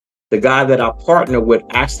the guy that I partner with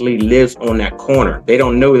actually lives on that corner. They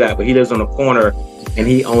don't know that, but he lives on the corner, and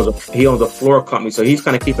he owns a floor company. So he's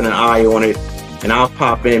kind of keeping an eye on it, and I'll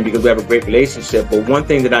pop in because we have a great relationship. But one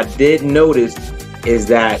thing that I did notice is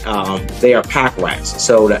that they are pack rats.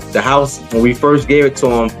 So the house, when we first gave it to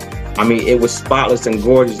them, I mean, it was spotless and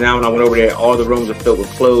gorgeous. Now when I went over there, all the rooms are filled with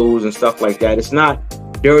clothes and stuff like that. It's not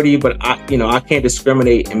dirty, but I can't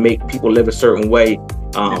discriminate and make people live a certain way.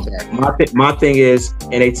 My thing is,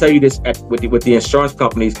 and they tell you this with the insurance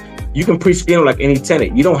companies, you can pre-screen them like any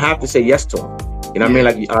tenant. You don't have to say yes to them. You know what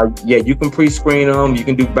I mean? Like, you can pre-screen them. You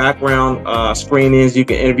can do background screenings. You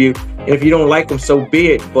can interview. And if you don't like them, so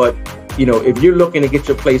be it. But, if you're looking to get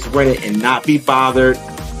your place rented and not be bothered,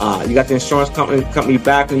 you got the insurance company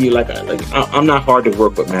backing you. Like I'm not hard to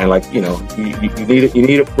work with, man. Like, you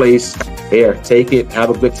need a place. Here, take it. Have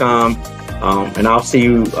a good time. And I'll see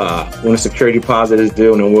you when the security deposit is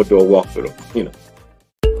due, and then we'll do a walkthrough.